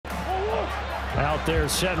Out there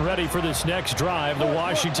set and ready for this next drive, the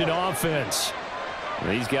Washington offense.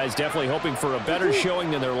 These guys definitely hoping for a better showing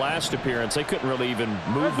than their last appearance. They couldn't really even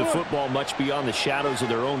move the football much beyond the shadows of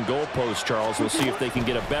their own goalpost, Charles. We'll see if they can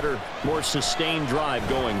get a better, more sustained drive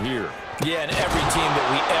going here. Yeah, and every team that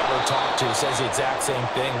we ever talk to says the exact same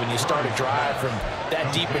thing. When you start a drive from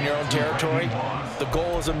that deep in your own territory, the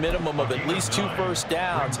goal is a minimum of at least 2 first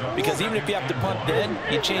downs, because even if you have to punt then,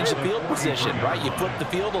 you change the field position, right? You flip the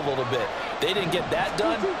field a little bit. They didn't get that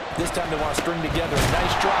done. This time they want to string together a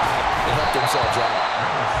nice drive and help themselves out.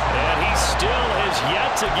 And he still has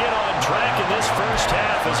yet to get on track in this first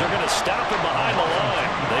half as they're going to stop him behind the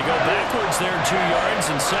line. They go backwards there 2 yards,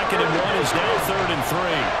 and 2nd and 1 is now 3rd and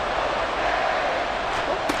 3.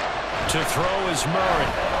 To throw is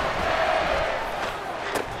Murray.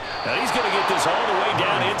 Now he's going to get this all the way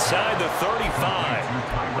down inside the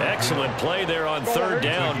 35. Excellent play there on 3rd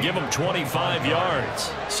down. Give him 25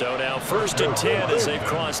 yards. So now 1st and 10 as they've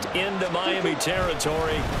crossed into Miami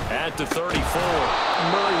territory at the 34.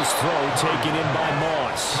 Murray's throw taken in by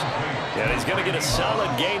Moss. And he's going to get a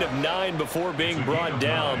solid gain of 9 before being brought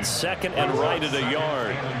down. 2nd and right at a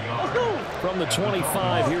yard. From the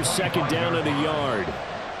 25, here's 2nd down at a yard.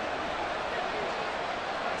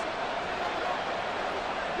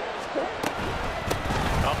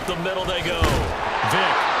 The middle they go.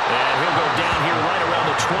 Vick. And he'll go down here right around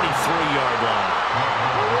the 23-yard line.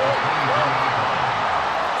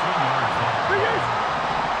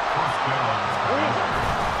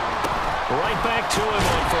 Right back to him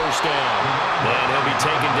on 1st down. And he'll be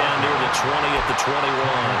taken down near the 20 at the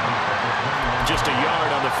 21. Just a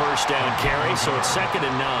yard on the 1st down carry, so it's 2nd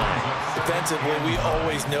and 9. Defensively, we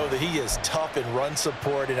always know that he is tough in run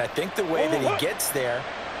support, and I think the way that he gets there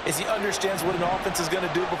is he understands what an offense is going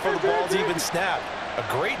to do before the ball's even snapped. A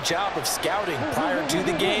great job of scouting prior to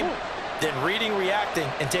the game, then reading, reacting,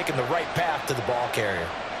 and taking the right path to the ball carrier.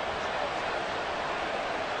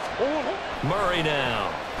 Murray now.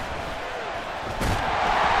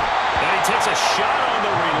 And he takes a shot on the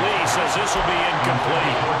release as this will be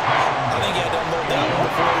incomplete. I think he had that low down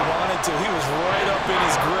before he wanted to. He was right up in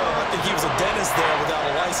his grill. I think he was a dentist there without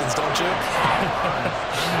a license, don't you?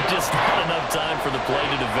 Just not enough time for the play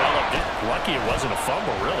to develop. Lucky it wasn't a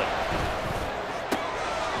fumble, really.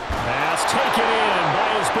 Pass taken in by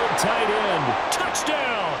his big tight end.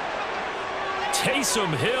 Touchdown!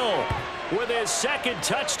 Taysom Hill with his 2nd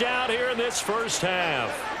touchdown here in this first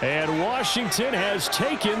half. And Washington has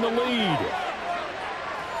taken the lead.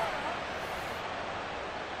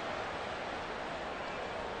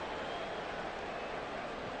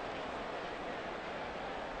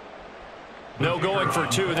 No going for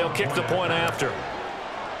 2. They'll kick the point after.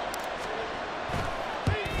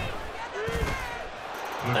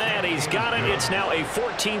 And he's got it. It's now a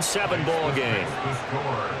 14-7 ball game.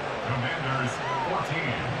 Commanders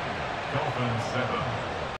 14, Dolphins 7.